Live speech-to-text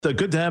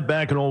Good to have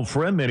back an old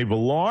friend, Manny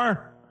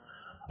Vilar.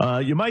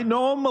 You might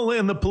know him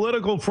in the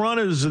political front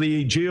as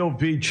the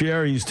GOP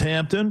chair, East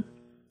Hampton.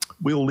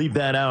 We'll leave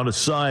that out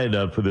aside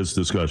for this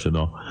discussion,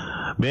 though.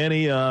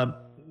 Manny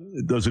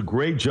does a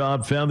great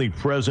job, founding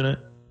president,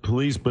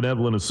 Police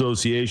Benevolent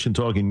Association,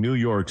 talking New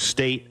York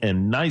State,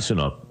 and nice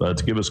enough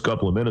to give us a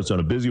couple of minutes on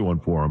a busy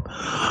one for him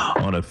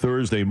on a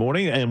Thursday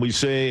morning. And we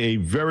say a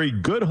very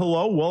good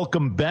hello.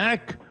 Welcome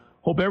back.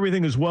 Hope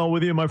everything is well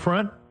with you, my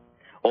friend.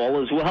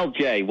 All is well,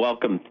 Jay.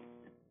 Welcome.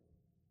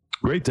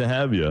 Great to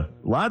have you.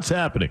 Lots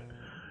happening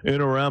in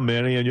and around,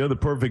 Manny, and you're the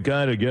perfect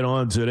guy to get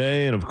on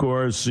today. And, of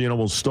course,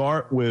 we'll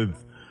start with,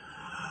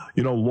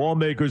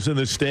 lawmakers in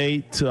the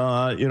state.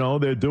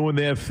 They're doing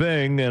their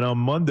thing. And on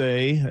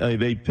Monday,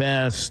 they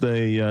passed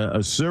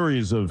a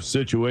series of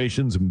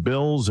situations and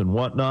bills and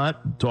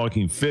whatnot,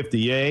 talking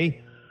 50A,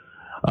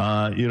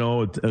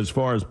 as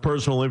far as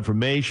personal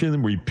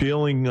information,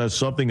 repealing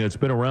something that's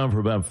been around for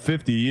about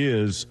 50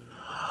 years.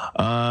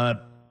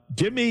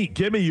 Give me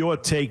your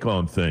take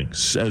on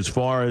things as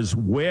far as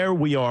where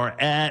we are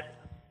at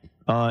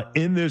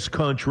in this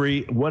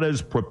country. What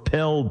has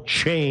propelled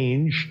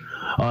change?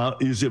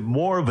 Is it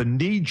more of a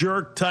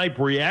knee-jerk type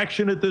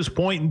reaction at this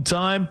point in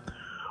time?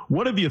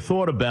 What have you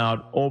thought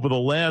about over the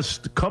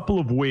last couple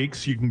of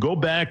weeks? You can go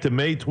back to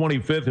May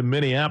 25th in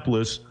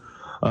Minneapolis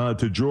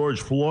to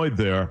George Floyd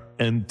there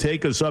and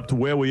take us up to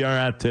where we are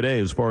at today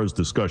as far as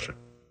discussion.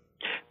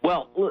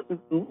 Well,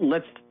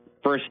 let's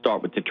first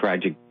start with the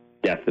tragic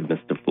death of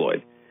Mr.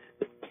 Floyd.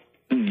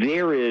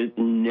 There is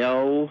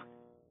no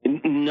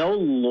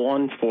law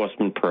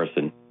enforcement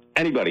person,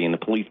 anybody in the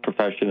police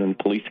profession and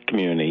police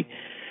community,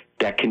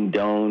 that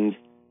condones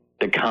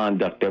the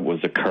conduct that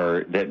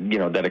occurred there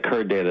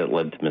that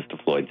led to Mr.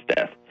 Floyd's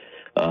death.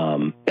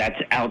 That's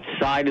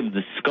outside of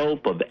the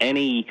scope of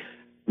any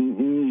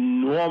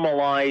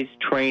normalized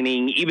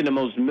training, even the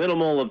most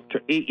minimal of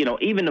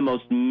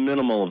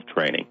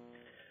training.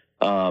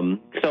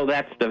 So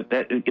that's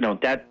that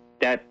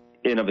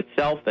in of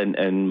itself,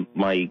 and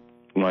my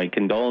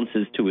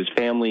condolences to his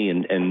family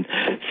and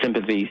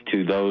sympathies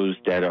to those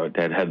that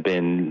have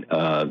been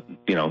so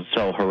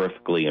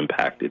horrifically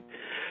impacted.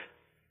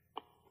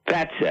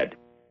 That said,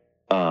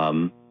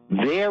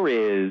 there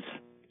is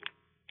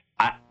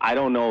I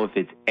don't know if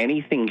it's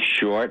anything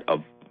short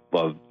of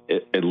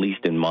at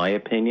least in my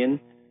opinion,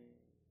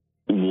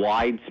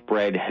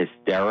 widespread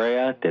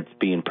hysteria that's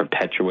being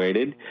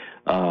perpetuated.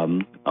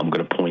 I'm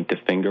going to point the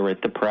finger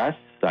at the press.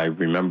 I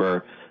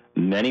remember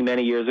many,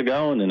 many years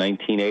ago in the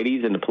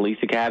 1980s in the police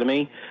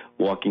academy,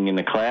 walking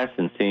into class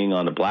and seeing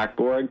on the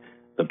blackboard,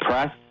 the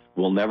press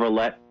will never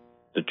let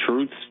the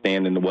truth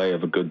stand in the way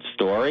of a good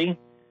story.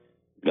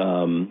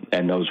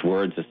 And those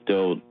words are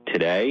still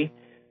today.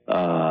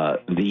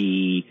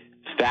 The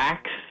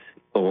facts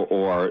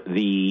or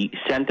the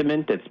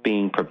sentiment that's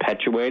being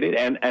perpetuated,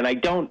 and I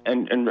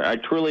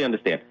truly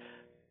understand.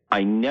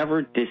 I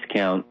never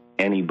discount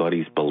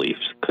anybody's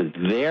beliefs because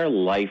their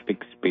life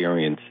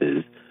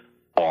experiences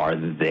are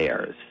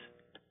theirs.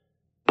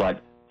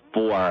 But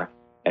for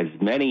as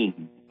many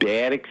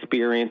bad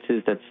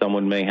experiences that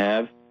someone may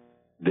have,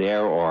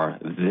 there are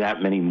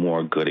that many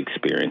more good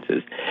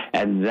experiences.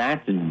 And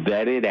that's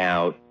vetted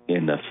out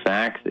in the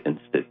facts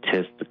and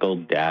statistical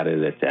data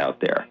that's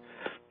out there.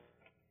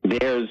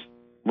 There's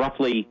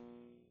roughly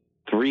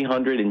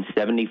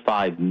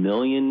 375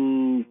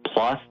 million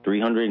plus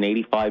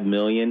 385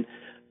 million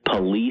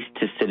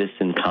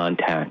police-to-citizen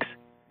contacts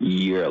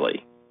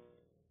yearly.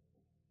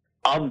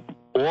 Of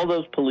all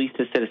those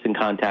police-to-citizen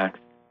contacts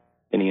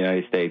in the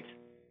United States,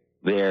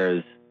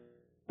 there's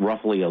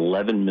roughly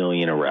 11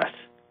 million arrests.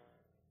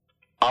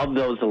 Of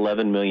those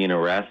 11 million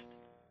arrests,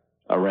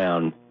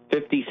 around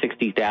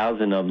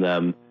 60,000 of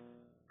them,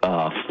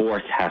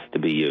 force has to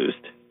be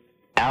used.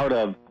 Out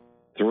of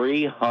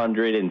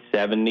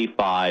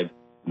 375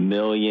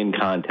 million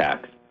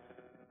contacts,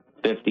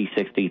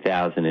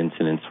 60,000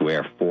 incidents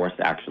where force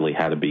actually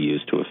had to be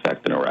used to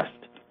effect an arrest.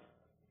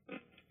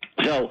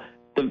 So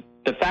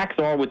the facts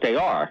are what they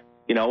are,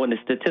 and the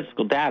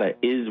statistical data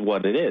is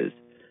what it is.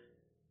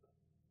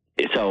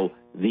 So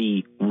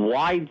the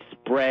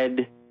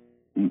widespread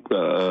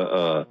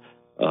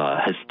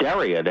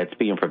hysteria that's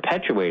being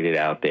perpetuated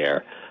out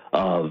there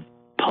of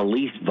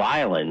police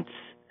violence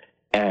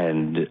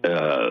and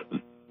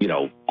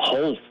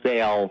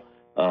whole-scale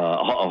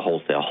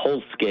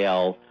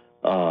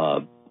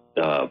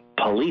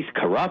police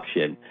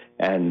corruption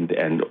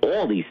and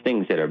all these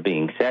things that are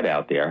being said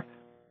out there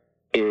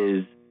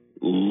is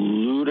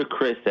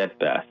ludicrous at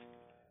best.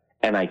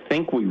 And I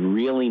think we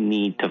really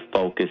need to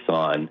focus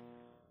on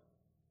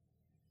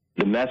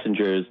the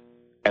messengers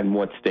and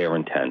what's their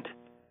intent.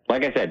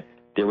 Like I said,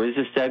 there is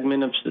a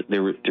segment of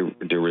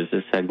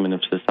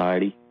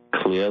society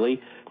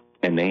clearly,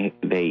 and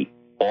they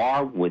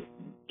are with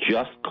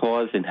just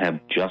cause and have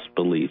just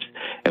beliefs,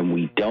 and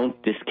we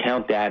don't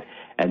discount that.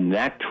 And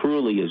that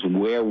truly is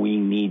where we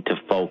need to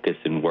focus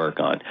and work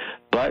on.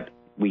 But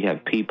we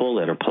have people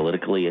that are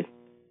political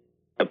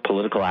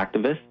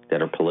activists,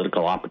 that are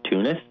political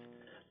opportunists.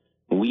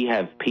 We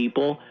have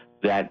people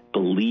that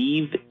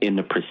believe in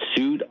the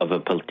pursuit of a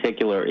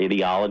particular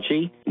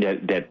ideology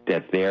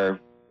that they're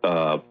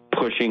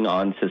pushing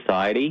on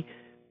society,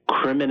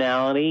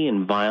 criminality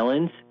and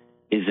violence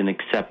is an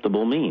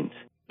acceptable means.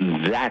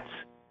 That's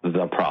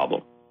the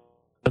problem.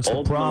 That's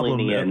the problem. Ultimately,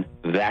 in the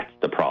end, that's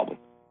the problem.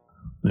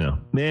 Yeah.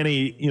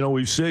 Manny,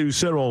 we've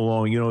said all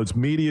along, it's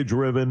media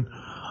driven.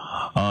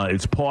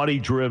 It's party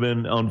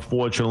driven,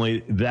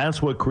 unfortunately.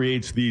 That's what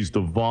creates these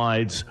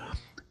divides.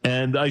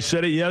 And I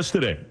said it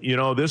yesterday.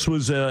 This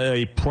was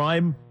a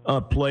prime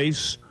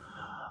place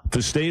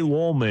for state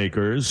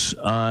lawmakers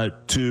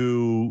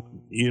to,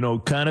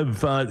 kind of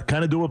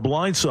do a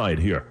blindside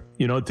here,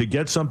 to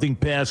get something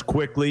passed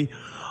quickly,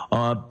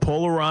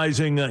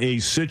 polarizing a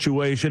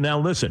situation. Now,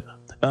 listen,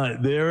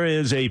 there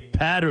is a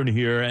pattern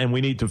here, and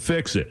we need to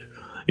fix it.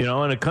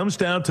 And it comes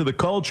down to the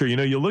culture.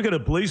 You look at a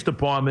police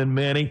department,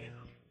 Manny,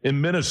 in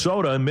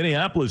Minnesota, in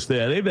Minneapolis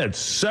there, they've had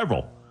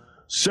several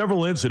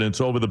incidents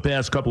over the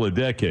past couple of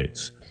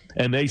decades,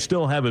 and they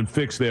still haven't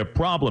fixed their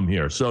problem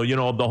here. So,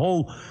 the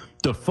whole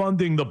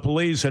defunding the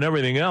police and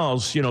everything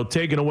else,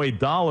 taking away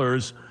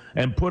dollars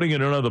and putting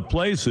it in other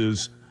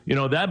places,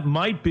 that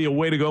might be a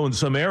way to go in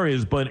some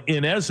areas. But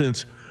in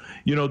essence,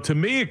 to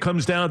me, it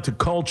comes down to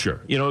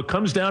culture. It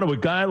comes down to a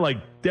guy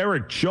like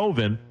Derek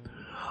Chauvin,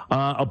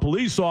 a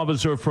police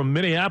officer from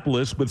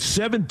Minneapolis with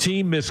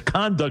 17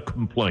 misconduct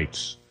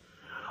complaints.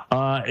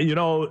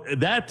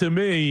 That to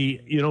me,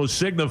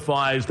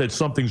 signifies that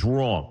something's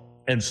wrong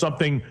and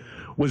something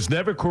was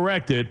never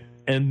corrected,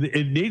 and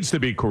it needs to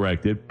be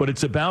corrected. But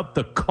it's about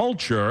the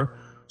culture.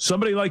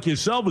 Somebody like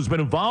yourself who's been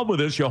involved with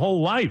this your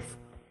whole life.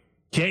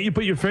 Can't you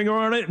put your finger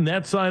on it in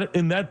that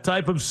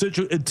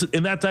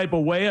type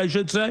of way, I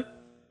should say?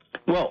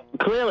 Well,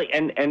 clearly,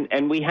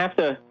 and we have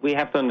to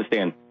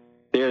understand,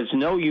 there's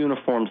no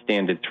uniform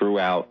standard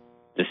throughout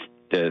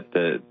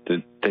the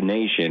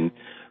nation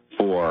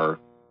for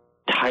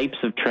types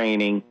of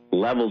training,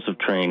 levels of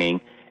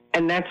training,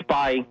 and that's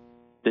by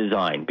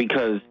design,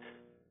 because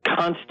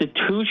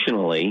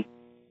constitutionally,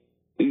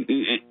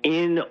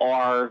 in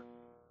our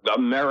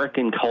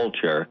American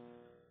culture,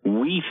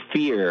 we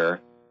fear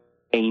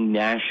a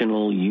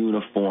national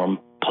uniform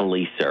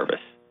police service.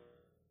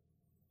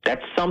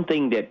 That's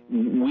something that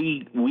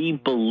we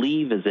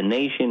believe as a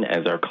nation,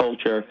 as our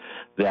culture,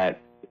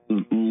 that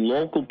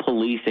local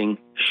policing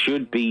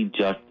should be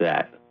just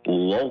that,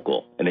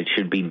 local, and it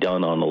should be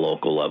done on the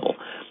local level.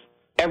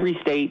 Every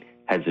state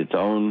has its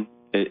own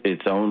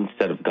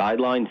set of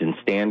guidelines and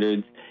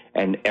standards,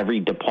 and every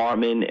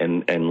department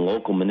and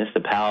local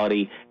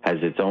municipality has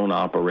its own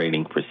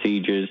operating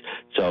procedures.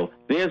 So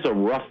there's a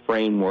rough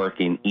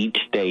framework in each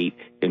state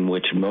in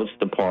which most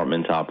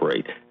departments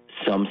operate.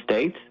 Some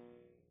states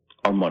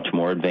are much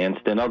more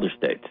advanced than other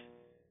states.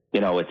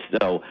 It's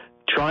so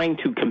trying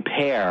to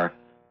compare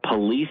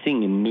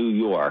policing in New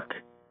York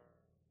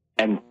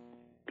and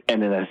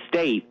in a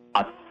state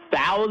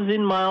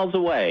 1,000 miles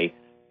away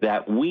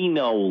that we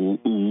know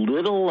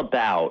little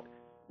about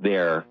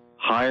their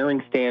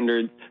hiring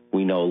standards,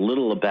 we know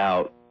little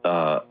about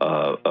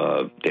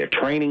their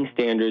training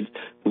standards,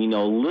 we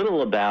know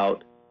little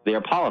about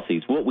their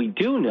policies. What we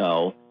do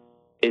know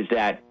is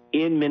that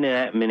in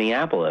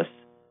Minneapolis,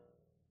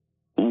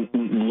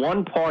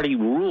 one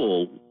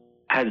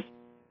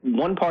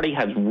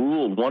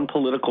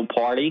political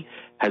party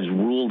has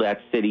ruled that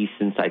city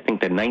since, I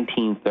think, the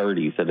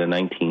 1930s or the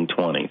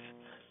 1920s.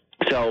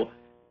 So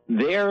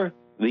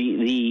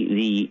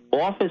the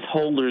office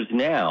holders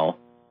now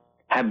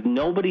have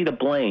nobody to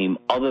blame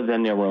other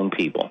than their own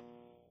people.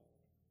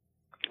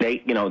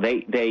 They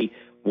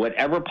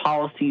whatever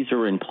policies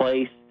are in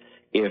place,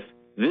 if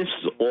this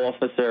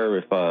officer,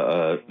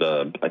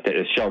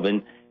 if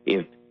Chauvin,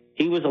 if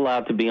he was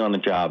allowed to be on the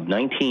job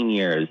 19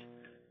 years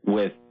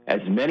with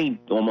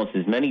almost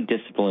as many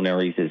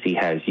disciplinaries as he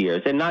has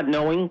years, and not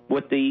knowing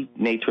what the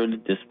nature of the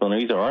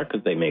disciplinaries are,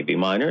 because they may be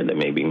minor, they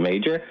may be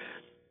major,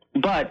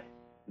 but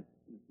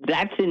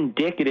that's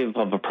indicative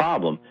of a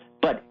problem.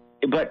 But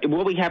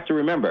what we have to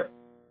remember,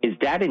 is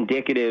that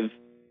indicative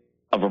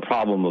of a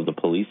problem of the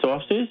police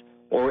officers,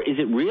 or is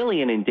it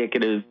really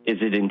indicative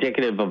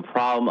of a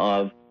problem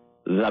of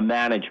the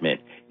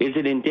management? Is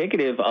it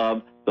indicative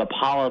of the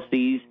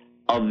policies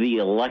of the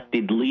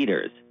elected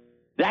leaders?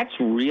 That's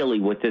really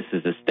what this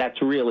is.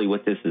 That's really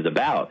what this is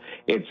about.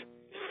 It's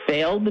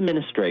failed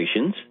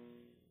administrations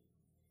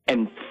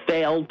and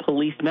failed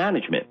police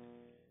management.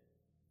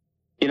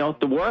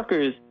 The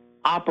workers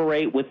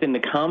operate within the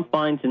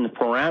confines and the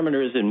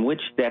parameters in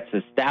which that's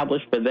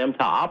established for them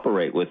to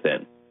operate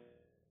within.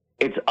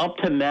 It's up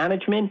to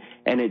management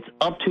and it's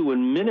up to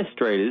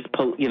administrators,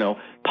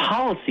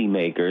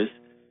 policymakers,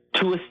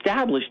 to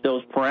establish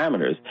those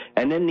parameters,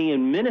 and then the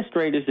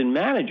administrators and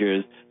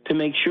managers to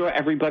make sure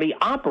everybody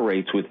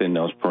operates within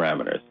those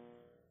parameters.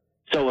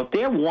 So if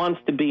there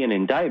wants to be an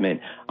indictment,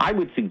 I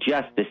would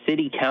suggest the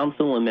city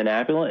council in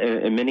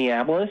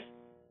Minneapolis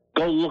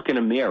go look in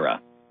a mirror,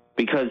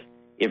 because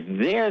if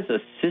there's a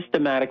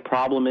systematic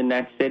problem in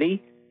that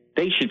city,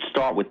 they should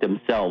start with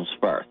themselves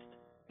first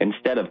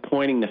instead of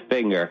pointing the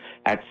finger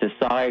at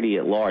society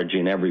at large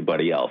and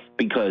everybody else,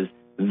 because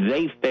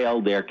they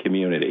failed their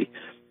community.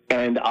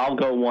 And I'll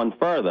go one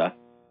further.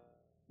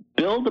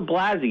 Bill de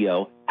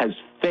Blasio has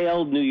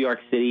failed New York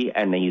City,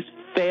 and he's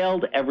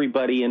failed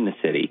everybody in the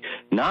city,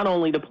 not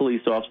only the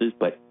police officers,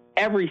 but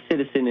every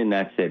citizen in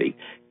that city.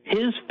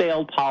 His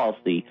failed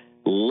policy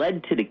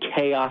led to the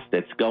chaos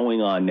that's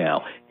going on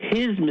now.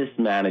 His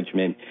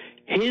mismanagement,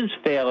 his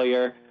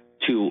failure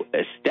to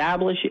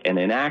establish and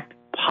enact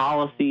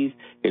policies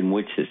in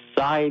which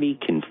society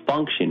can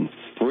function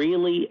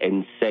freely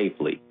and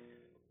safely.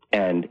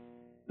 And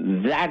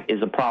that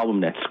is a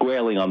problem that's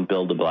squarely on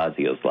Bill de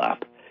Blasio's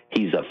lap.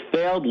 He's a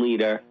failed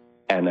leader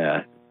and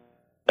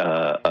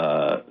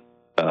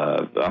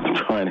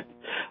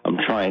I'm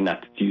trying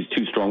not to use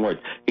too strong words.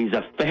 He's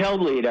a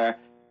failed leader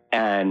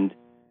and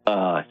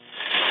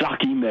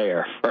sucky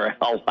mayor, for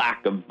a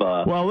lack of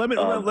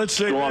let's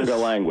say stronger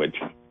language.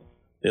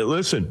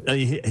 Listen,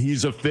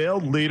 he's a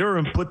failed leader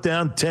and put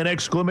down 10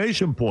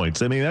 exclamation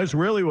points. I mean, that's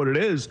really what it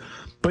is.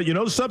 But you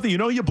know something? You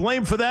know you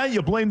blame for that?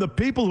 You blame the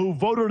people who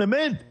voted him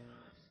in.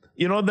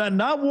 You know, that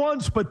not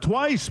once, but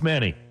twice,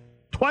 Manny.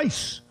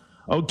 Twice.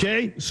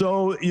 Okay?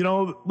 So, you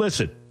know,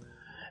 listen.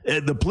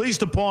 The police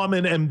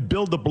department and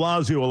Bill de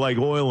Blasio are like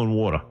oil and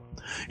water.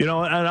 You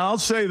know, and I'll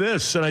say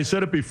this, and I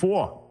said it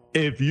before.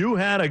 If you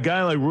had a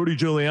guy like Rudy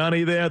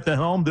Giuliani there at the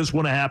helm, this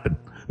wouldn't have happened.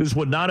 This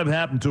would not have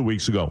happened 2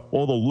 weeks ago.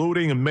 All the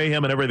looting and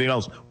mayhem and everything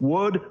else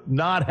would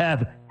not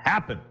have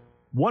happened.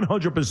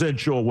 100%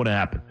 sure would have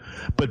happened.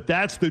 But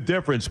that's the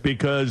difference,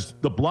 because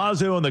de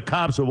Blasio and the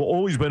cops have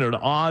always been at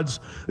odds.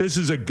 This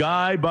is a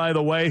guy, by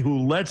the way,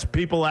 who lets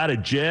people out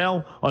of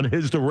jail on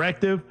his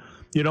directive.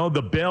 You know,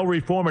 the bail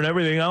reform and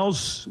everything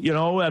else, you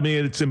know, I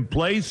mean, it's in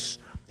place.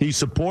 He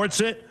supports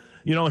it.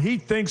 You know, he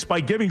thinks by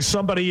giving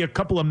somebody a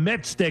couple of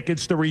Mets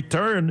tickets to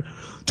return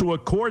to a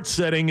court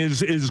setting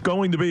is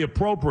going to be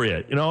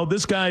appropriate. You know,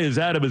 this guy is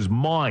out of his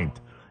mind.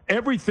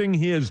 Everything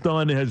he has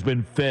done has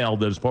been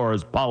failed as far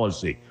as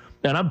policy.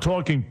 And I'm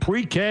talking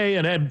pre-K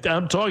and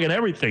I'm talking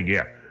everything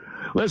here.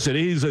 Listen,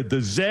 he's a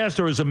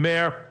disaster as a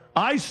mayor.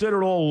 I said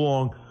it all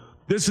along.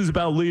 This is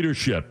about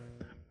leadership.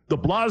 De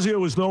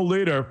Blasio is no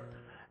leader.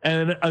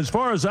 And as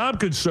far as I'm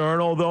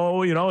concerned,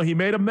 although, you know, he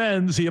made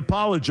amends, he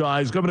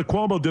apologized. Governor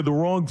Cuomo did the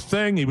wrong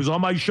thing. He was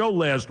on my show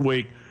last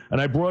week, and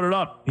I brought it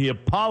up. He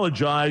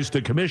apologized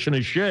to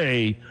Commissioner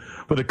Shea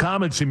for the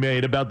comments he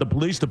made about the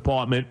police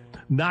department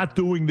not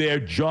doing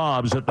their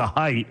jobs at the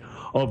height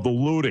of the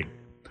looting.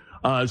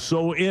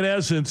 So, in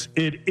essence,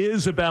 it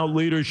is about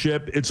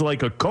leadership. It's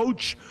like a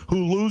coach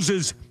who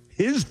loses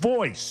his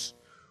voice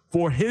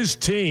for his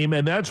team,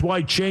 and that's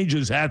why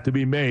changes have to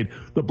be made.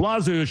 De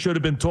Blasio should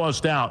have been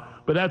tossed out,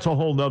 but that's a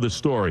whole nother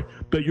story.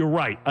 But you're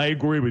right. I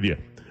agree with you.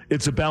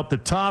 It's about the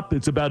top.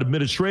 It's about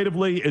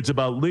administratively. It's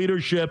about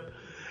leadership.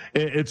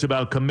 It's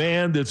about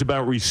command. It's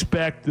about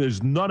respect.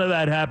 There's none of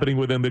that happening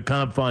within the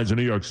confines of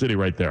New York City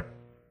right there.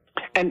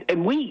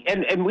 And we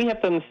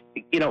have to,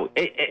 you know,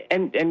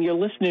 and your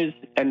listeners,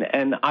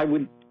 and I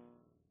would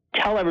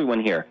tell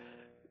everyone here,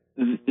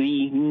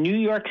 the New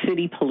York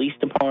City Police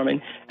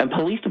Department and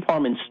police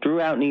departments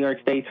throughout New York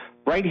State,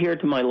 right here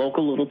to my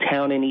local little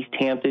town in East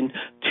Hampton,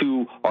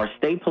 to our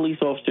state police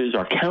officers,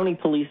 our county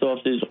police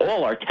officers,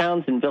 all our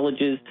towns and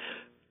villages,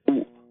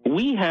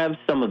 we have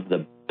some of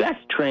the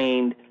best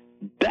trained,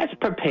 best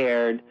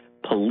prepared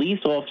police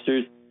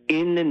officers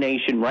in the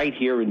nation right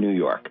here in New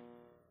York.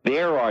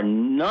 There are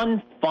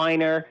none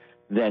finer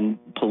than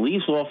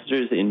police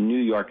officers in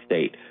New York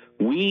State.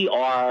 We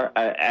are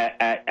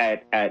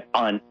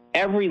on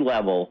every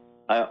level.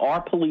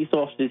 Our police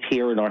officers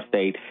here in our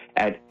state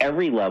at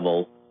every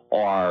level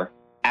are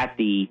at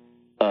the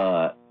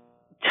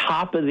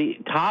top of the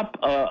top.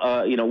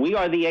 You know, we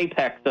are the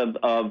apex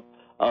of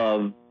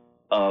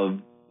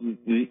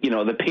you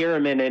know, the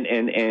pyramid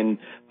and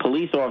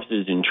police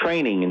officers in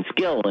training and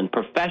skill and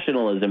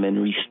professionalism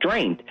and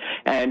restraint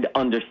and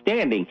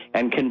understanding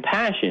and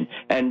compassion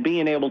and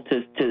being able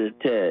to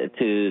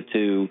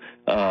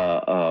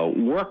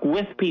work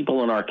with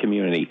people in our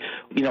community.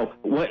 You know,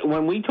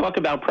 when we talk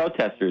about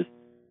protesters,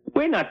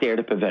 we're not there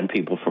to prevent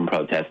people from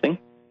protesting.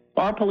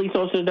 Our police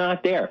officers are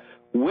not there.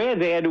 We're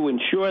there to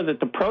ensure that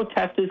the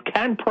protesters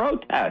can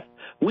protest.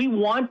 We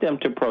want them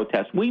to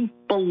protest. We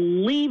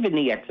believe in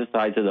the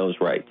exercise of those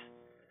rights.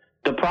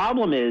 The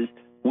problem is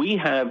we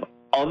have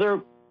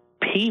other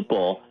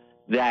people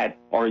that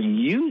are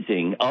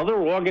using, other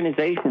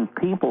organizations,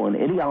 people, and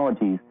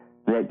ideologies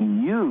that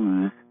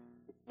use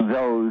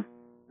the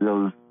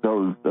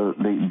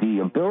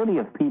ability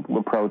of people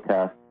to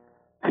protest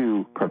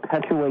to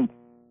perpetuate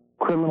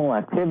criminal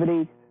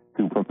activity,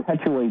 to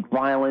perpetuate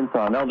violence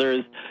on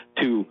others,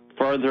 to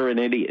further an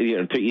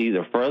ideology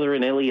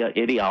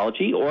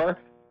or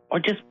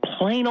just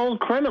plain old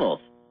criminals.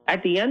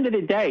 At the end of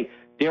the day,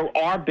 there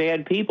are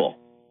bad people.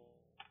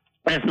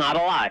 That's not a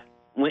lot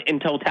in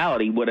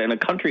totality. In a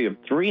country of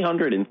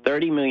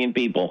 330 million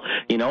people,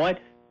 you know what?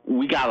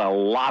 we got a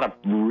lot of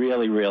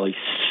really, really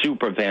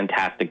super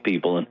fantastic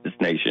people in this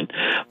nation,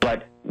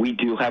 but we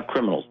do have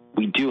criminals.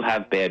 We do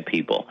have bad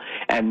people.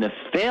 And the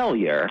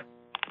failure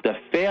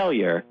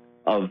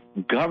of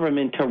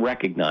government to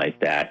recognize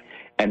that,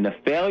 and the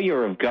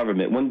failure of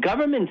government, when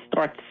government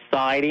starts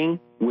siding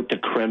with the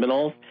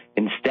criminals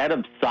instead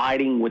of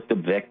siding with the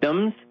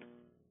victims,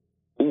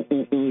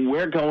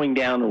 we're going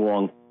down the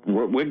wrong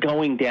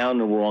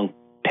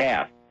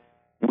path.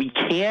 We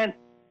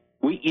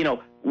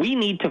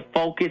need to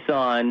focus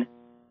on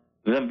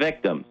the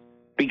victims,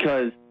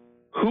 because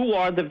who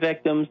are the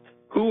victims?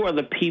 Who are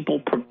the people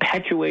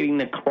perpetuating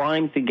the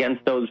crimes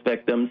against those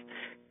victims?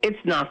 It's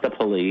not the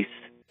police.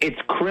 It's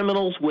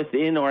criminals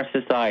within our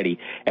society,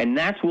 and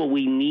that's what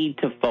we need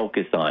to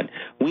focus on.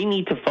 We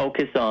need to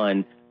focus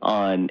on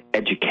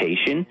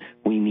education.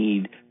 We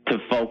need to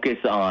focus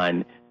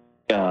on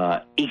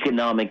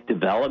economic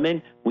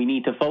development. We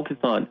need to focus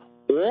on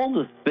all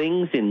the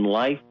things in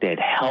life that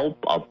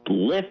help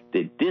uplift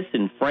the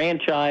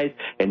disenfranchised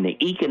and the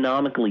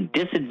economically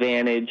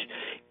disadvantaged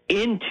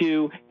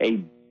into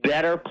a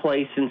better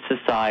place in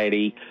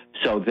society,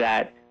 so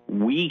that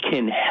we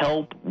can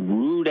help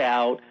root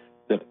out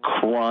the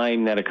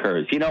crime that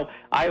occurs.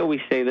 I always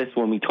say this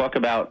when we talk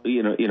about,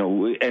 and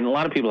a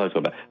lot of people always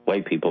talk about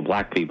white people,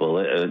 black people.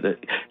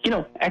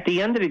 At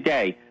the end of the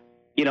day,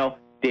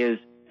 there's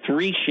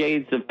three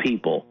shades of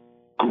people: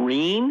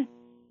 green,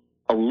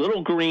 a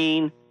little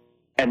green,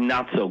 and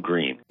not so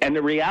green. And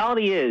the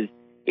reality is,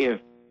 if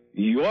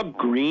you're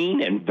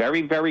green and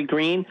very, very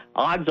green,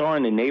 odds are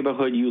in the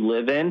neighborhood you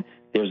live in,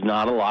 there's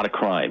not a lot of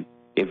crime.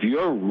 If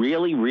you're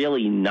really,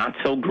 really not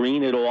so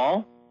green at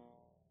all,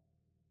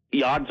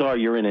 the odds are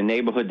you're in a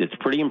neighborhood that's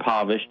pretty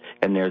impoverished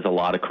and there's a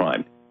lot of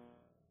crime.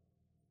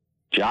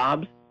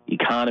 Jobs,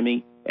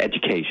 economy,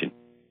 education.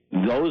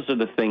 Those are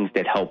the things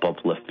that help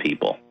uplift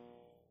people.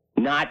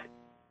 Not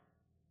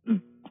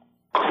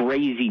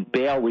crazy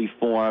bail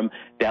reform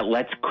that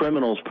lets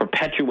criminals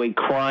perpetuate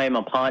crime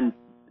upon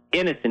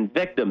innocent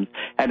victims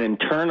and then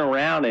turn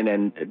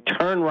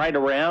right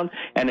around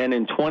and then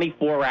in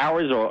 24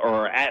 hours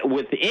or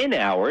within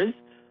hours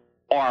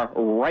are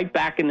right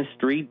back in the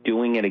street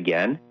doing it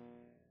again.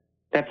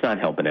 That's not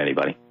helping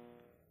anybody.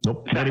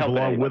 Nope. Manny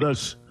Vilar with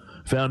us,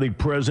 founding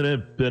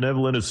president,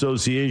 Benevolent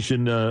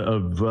Association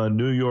of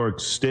New York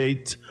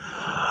State,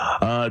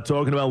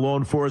 talking about law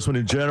enforcement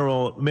in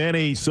general.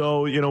 Manny,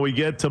 so, we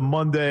get to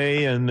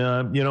Monday and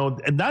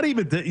not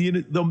even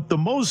the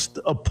most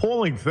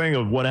appalling thing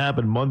of what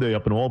happened Monday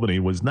up in Albany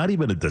was not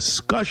even a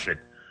discussion.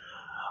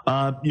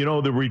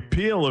 The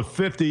repeal of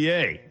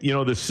 50A,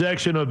 the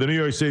section of the New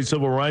York State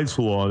Civil Rights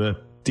Law that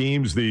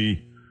deems the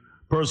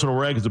personal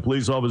records of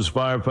police officers,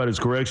 firefighters,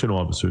 correction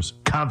officers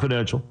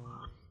confidential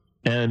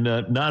and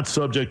not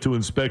subject to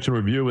inspection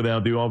review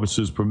without the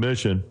officer's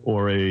permission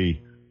or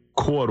a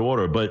court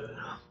order. But,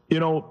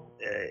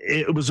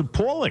 it was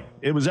appalling.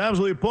 It was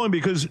absolutely appalling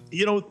because,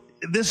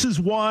 this is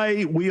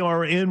why we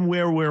are in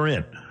where we're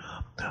in.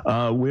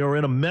 We are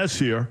in a mess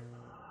here,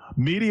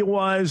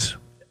 media-wise,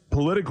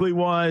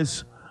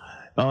 politically-wise.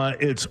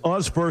 It's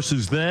us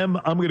versus them.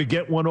 I'm going to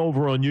get one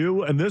over on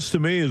you. And this, to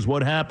me, is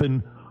what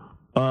happened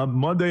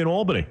Monday in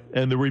Albany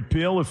and the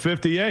repeal of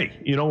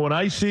 50A. When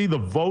I see the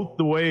vote,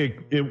 the way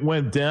it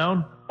went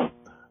down,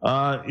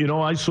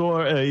 I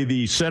saw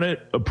the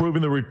Senate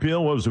approving the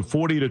repeal. What was it,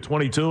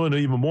 40-22, and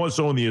even more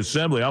so in the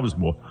Assembly. I was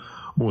more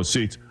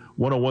seats,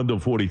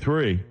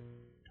 101-43.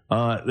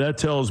 That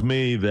tells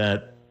me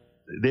that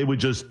they were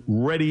just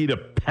ready to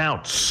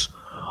pounce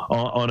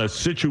on a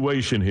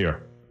situation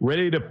here.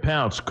 Ready to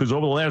pounce, because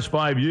over the last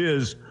 5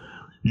 years,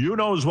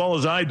 as well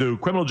as I do,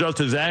 criminal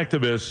justice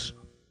activists,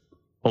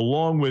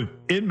 along with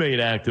inmate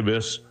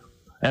activists,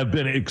 have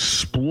been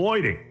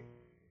exploiting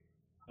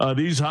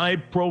these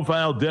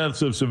high-profile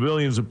deaths of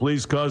civilians in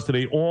police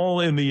custody, all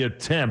in the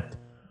attempt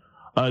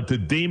to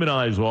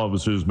demonize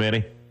officers,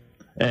 Manny,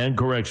 and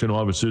correction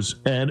officers,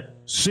 and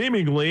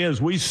seemingly,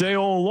 as we say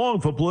all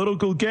along, for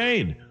political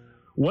gain.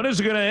 When is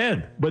it going to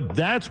end? But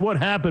that's what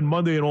happened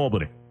Monday in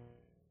Albany.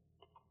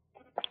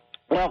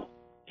 Well,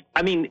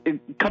 a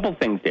couple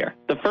things there.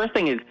 The first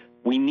thing is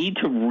we need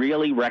to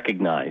really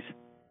recognize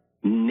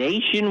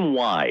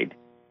nationwide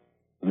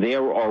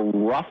there are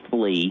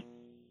roughly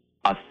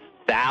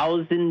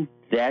 1,000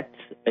 deaths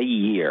a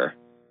year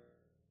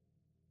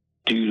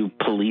due to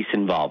police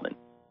involvement,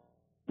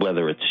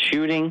 whether it's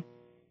shooting,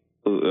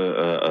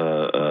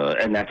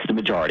 and that's the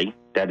majority.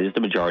 That is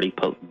the majority.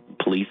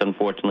 Police,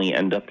 unfortunately,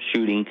 end up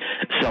shooting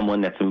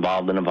someone that's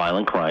involved in a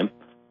violent crime.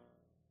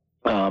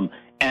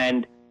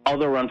 And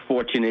other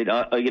unfortunate,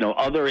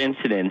 other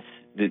incidents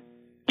that,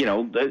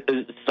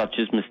 such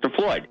as Mr.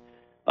 Floyd.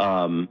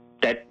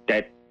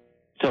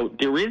 So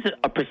there is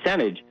a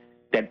percentage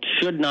that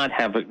should not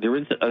have. There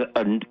is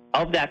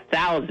of that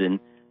 1,000,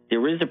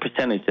 there is a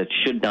percentage that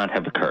should not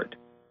have occurred.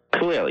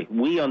 Clearly,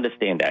 we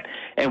understand that,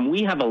 and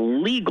we have a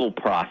legal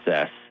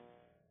process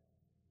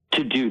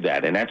to do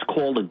that, and that's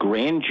called a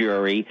grand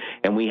jury,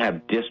 and we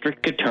have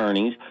district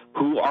attorneys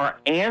who are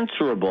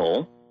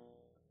answerable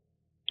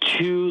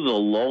to the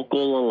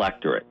local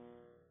electorate.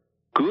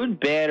 good,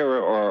 bad,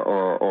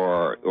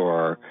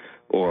 or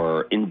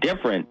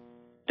indifferent,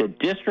 the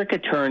district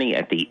attorney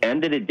at the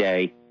end of the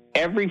day,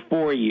 every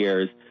 4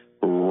 years,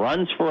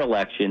 runs for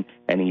election,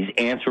 and he's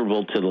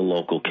answerable to the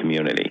local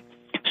community.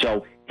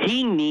 So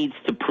he needs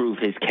to prove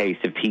his case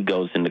if he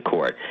goes into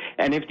court.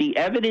 And if the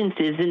evidence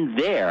isn't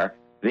there,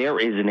 there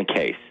isn't a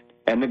case.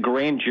 And the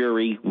grand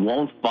jury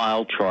won't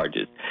file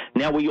charges.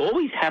 Now, we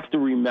always have to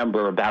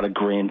remember about a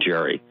grand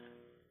jury.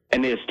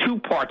 And there's two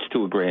parts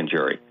to a grand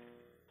jury.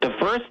 The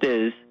first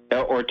is,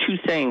 or two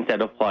sayings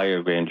that apply to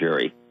a grand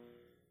jury.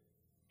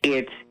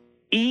 It's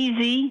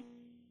easy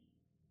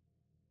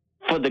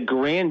for the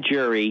grand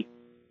jury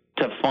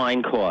to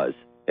find cause.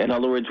 In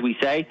other words, we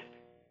say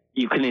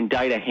you can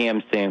indict a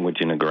ham sandwich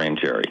in a grand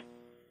jury.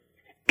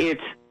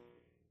 It's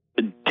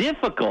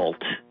difficult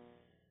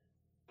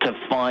to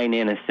find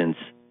innocence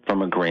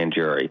from a grand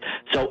jury.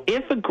 So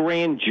if a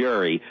grand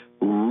jury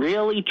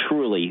really,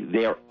 truly,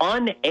 they're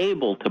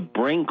unable to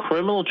bring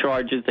criminal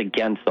charges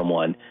against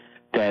someone,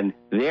 then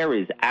there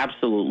is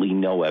absolutely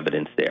no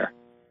evidence there.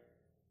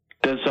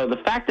 So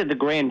the fact that the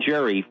grand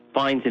jury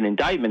finds an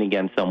indictment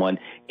against someone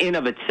in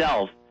of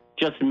itself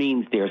just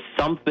means there's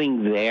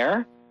something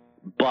there,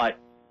 but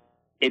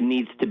it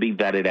needs to be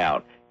vetted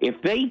out.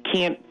 If they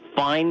can't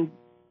find,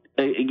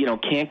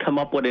 can't come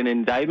up with an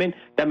indictment,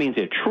 that means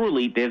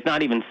there's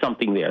not even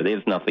something there.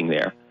 There's nothing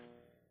there.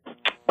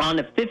 On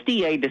the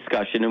 50A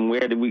discussion, and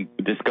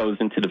this goes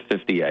into the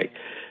 50A.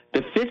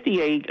 The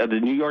 50A of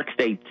the New York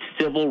State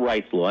civil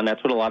rights law, and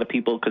that's what a lot of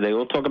people, because they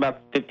all talk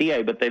about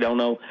 50A, but they don't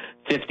know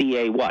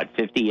 50A what?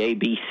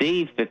 50A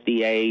BC,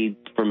 50A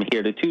from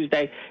here to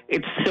Tuesday.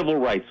 It's civil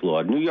rights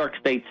law, New York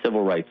State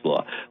civil rights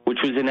law, which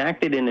was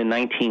enacted in the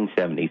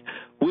 1970s,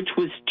 which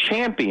was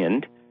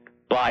championed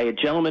by a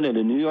gentleman in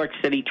the New York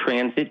City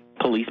Transit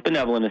Police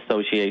Benevolent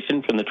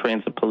Association from the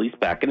Transit Police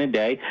back in the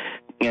day,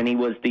 and he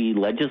was the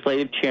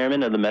legislative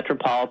chairman of the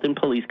Metropolitan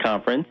Police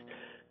Conference,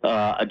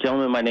 a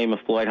gentleman by the name of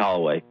Floyd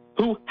Holloway,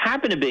 who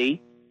happened to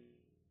be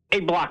a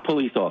black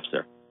police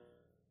officer.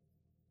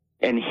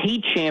 And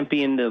he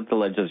championed the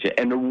legislation.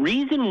 And the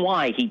reason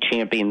why he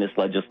championed this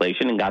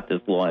legislation and got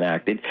this law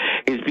enacted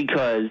is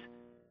because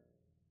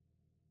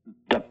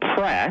the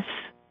press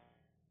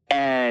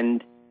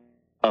and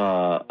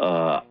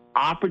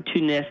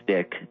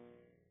opportunistic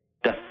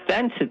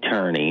defense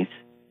attorneys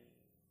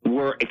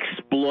were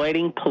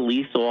exploiting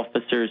police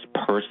officers'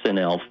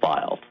 personnel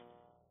files.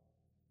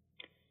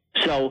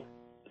 So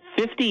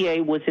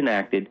 50A was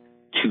enacted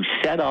to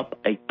set up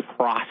a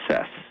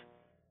process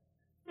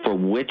for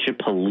which a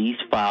police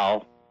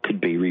file could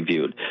be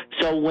reviewed.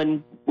 So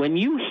when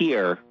you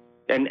hear,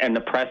 and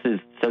the press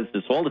says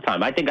this all the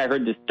time, I think I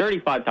heard this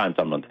 35 times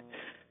on Monday,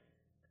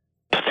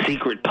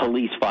 secret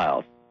police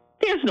files.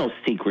 There's no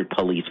secret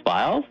police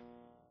files.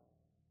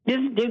 There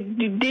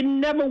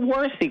never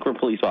were secret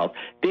police files.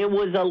 There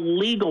was a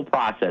legal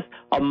process.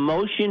 A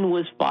motion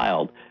was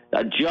filed.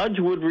 A judge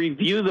would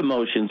review the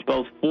motions,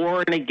 both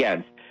for and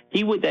against.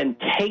 He would then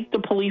take the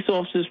police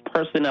officer's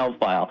personnel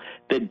file.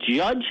 The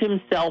judge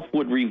himself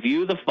would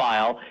review the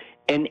file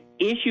and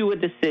issue a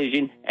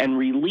decision and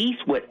release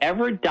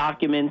whatever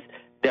documents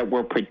that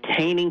were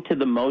pertaining to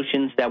the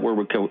motions that were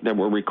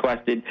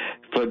requested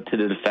to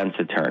the defense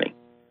attorney.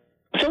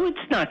 So it's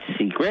not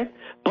secret,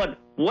 but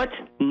what's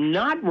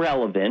not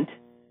relevant,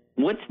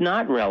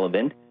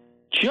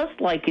 just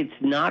like it's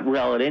not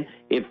relevant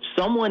if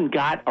someone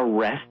got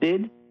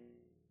arrested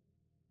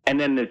and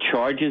then the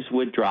charges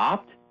were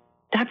dropped,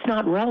 that's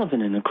not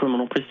relevant in a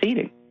criminal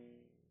proceeding.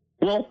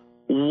 Well,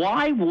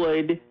 why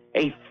would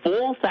a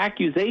false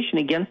accusation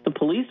against the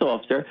police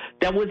officer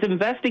that was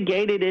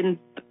investigated and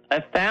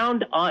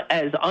found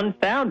as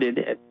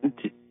unfounded,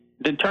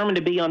 determined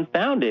to be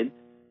unfounded,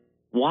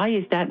 why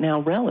is that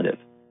now relative?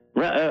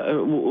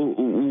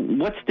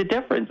 What's the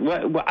difference?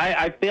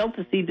 I failed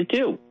to see the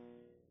two.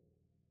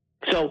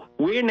 So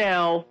we're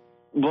now,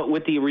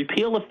 with the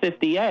repeal of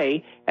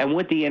 50A and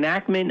with the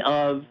enactment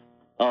of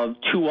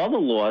two other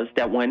laws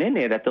that went in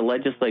there that the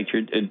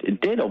legislature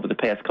did over the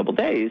past couple of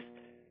days,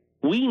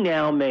 we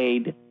now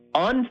made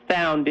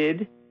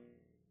unfounded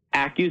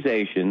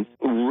accusations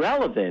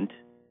relevant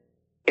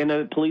in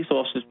a police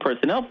officer's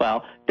personnel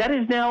file that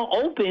is now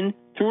open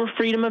through a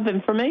Freedom of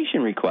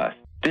Information request.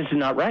 This is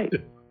not right.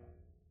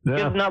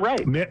 Yeah. It's not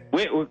right.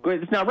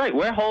 It's not right.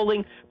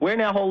 We're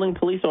now holding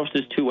police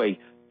officers to a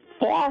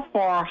far,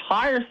 far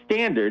higher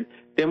standard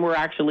than we're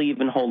actually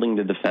even holding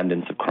the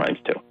defendants of crimes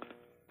to.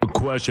 Good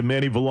question,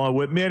 Manny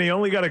Vilar. Manny,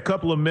 only got a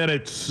couple of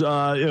minutes.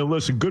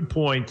 Listen, good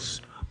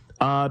points.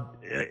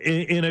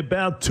 In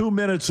about 2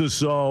 minutes or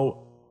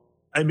so,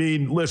 I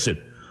mean, listen,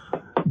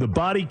 the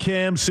body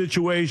cam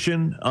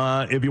situation,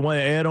 if you want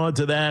to add on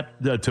to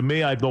that, to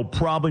me, I have no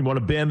problem. You want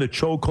to ban the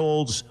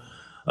chokeholds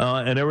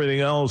and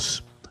everything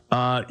else.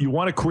 You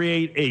want to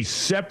create a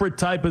separate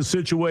type of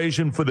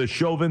situation for the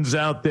Chauvins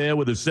out there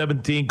with the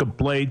 17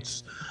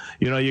 complaints.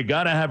 You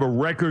got to have a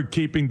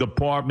record-keeping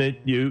department.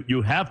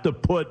 You have to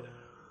put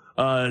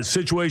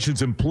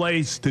situations in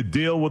place to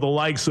deal with the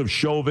likes of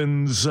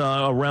Chauvins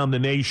around the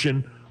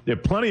nation. There are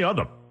plenty of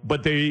them.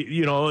 but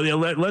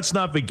let's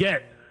not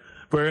forget,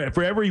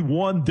 for every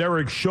one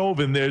Derek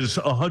Chauvin, there's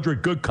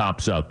 100 good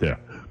cops out there.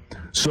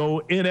 So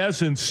in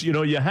essence,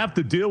 you have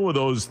to deal with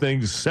those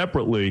things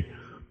separately.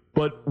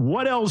 But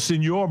what else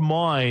in your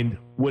mind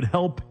would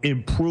help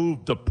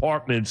improve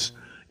departments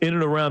in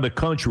and around the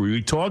country?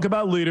 We talk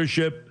about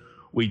leadership.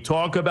 We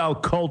talk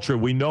about culture.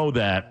 We know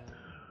that.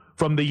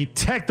 From the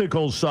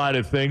technical side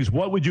of things,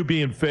 what would you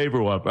be in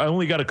favor of? I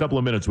only got a couple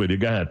of minutes with you.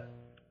 Go ahead.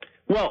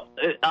 Well,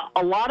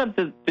 a lot of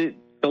the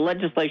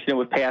legislation that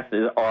was passed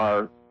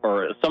or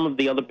some of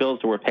the other bills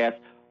that were passed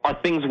are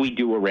things we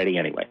do already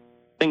anyway.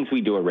 I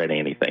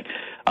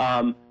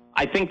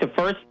think the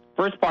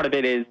first part of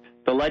it is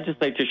the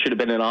legislature should have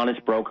been an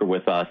honest broker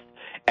with us.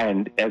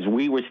 And as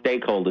we were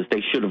stakeholders,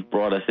 they should have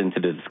brought us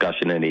into the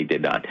discussion, and they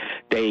did not.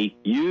 They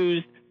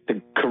used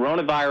the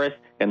coronavirus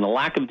and the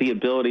lack of the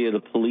ability of the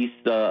police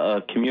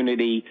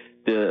community,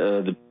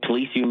 the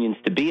police unions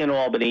to be in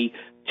Albany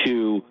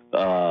to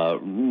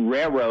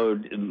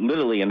railroad,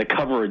 literally in the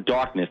cover of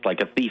darkness,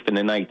 like a thief in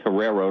the night, to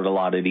railroad a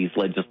lot of these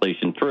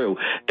legislation through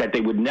that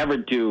they would never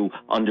do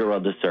under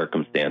other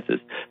circumstances.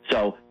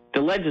 So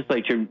the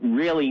legislature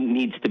really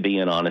needs to be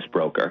an honest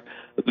broker.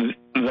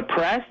 The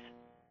press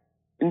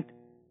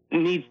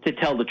needs to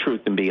tell the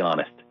truth and be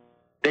honest.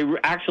 They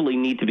actually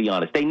need to be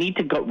honest. They need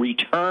to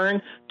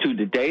return to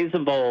the days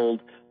of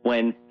old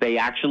when they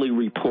actually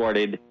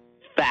reported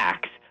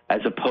facts as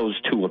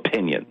opposed to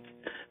opinions.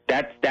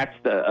 That's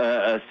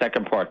the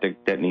second part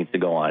that needs to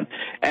go on.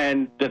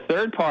 And the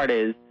third part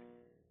is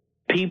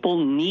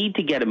people need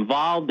to get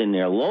involved in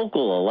their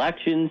local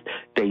elections.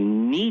 They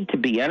need to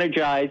be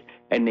energized,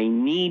 and they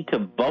need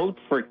to vote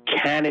for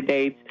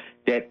candidates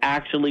that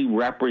actually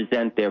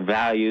represent their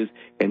values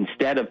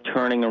instead of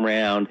turning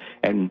around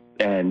and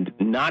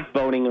not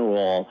voting at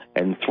all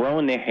and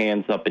throwing their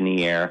hands up in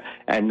the air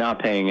and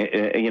not paying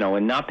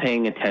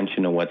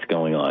attention to what's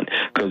going on.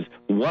 Because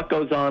what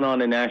goes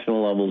on a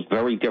national level is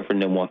very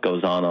different than what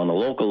goes on a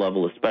local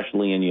level,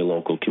 especially in your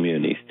local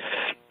communities.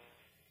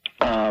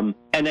 And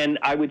then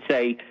I would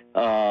say,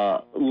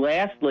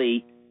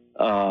 lastly,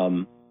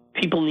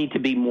 people need to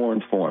be more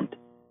informed.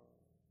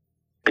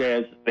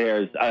 There's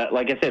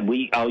like I said,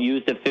 I'll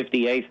use the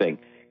 50A thing.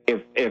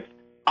 If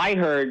I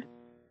heard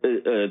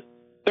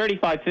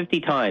 35, 50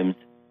 times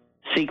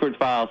secret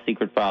files,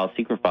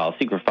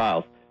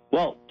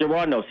 well, there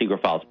are no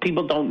secret files.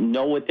 People don't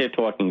know what they're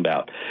talking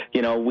about.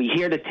 We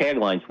hear the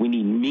taglines. We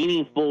need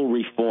meaningful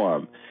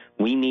reform.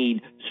 We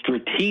need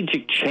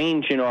strategic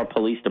change in our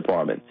police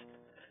departments.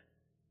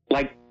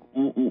 Like,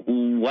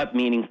 what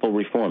meaningful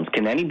reforms?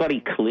 Can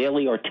anybody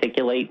clearly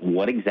articulate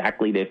what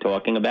exactly they're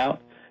talking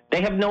about?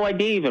 They have no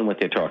idea even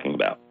what they're talking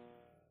about.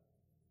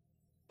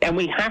 And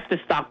we have to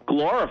stop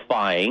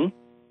glorifying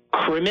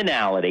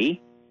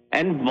criminality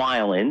and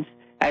violence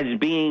as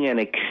being an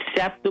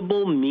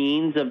acceptable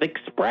means of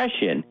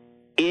expression.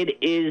 It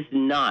is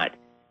not.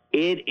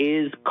 It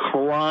is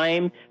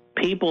crime.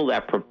 People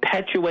that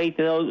perpetuate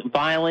those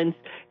violence,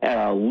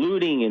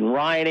 looting and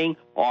rioting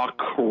are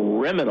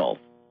criminals.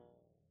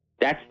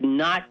 That's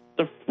not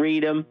the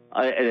freedom,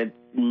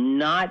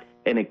 not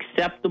an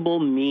acceptable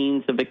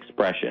means of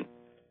expression.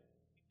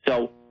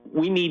 So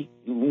we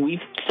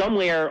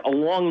somewhere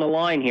along the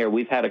line here,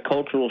 we've had a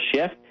cultural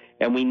shift,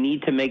 and we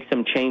need to make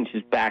some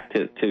changes back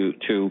to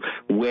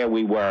where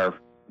we were,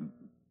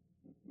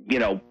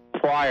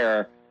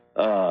 prior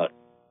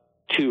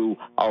to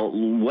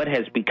what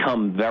has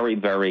become very,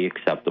 very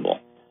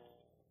acceptable.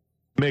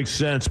 Makes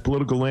sense.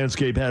 Political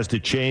landscape has to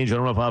change. I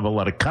don't know if I have a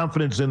lot of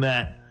confidence in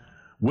that.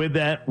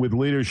 With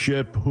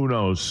leadership, who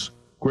knows?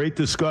 Great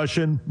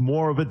discussion.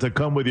 More of it to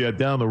come with you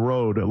down the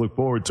road. I look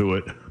forward to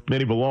it.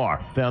 Manny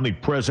Vilar, founding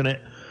president,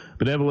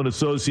 Benevolent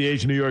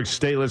Association, New York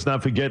State. Let's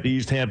not forget the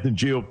East Hampton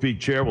GOP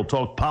chair. We'll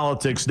talk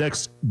politics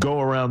next go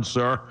around,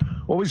 sir.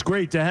 Always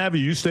great to have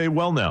you. You stay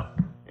well now.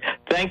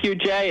 Thank you,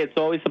 Jay. It's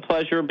always a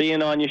pleasure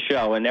being on your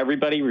show. And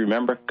everybody,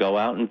 remember, go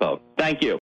out and vote. Thank you.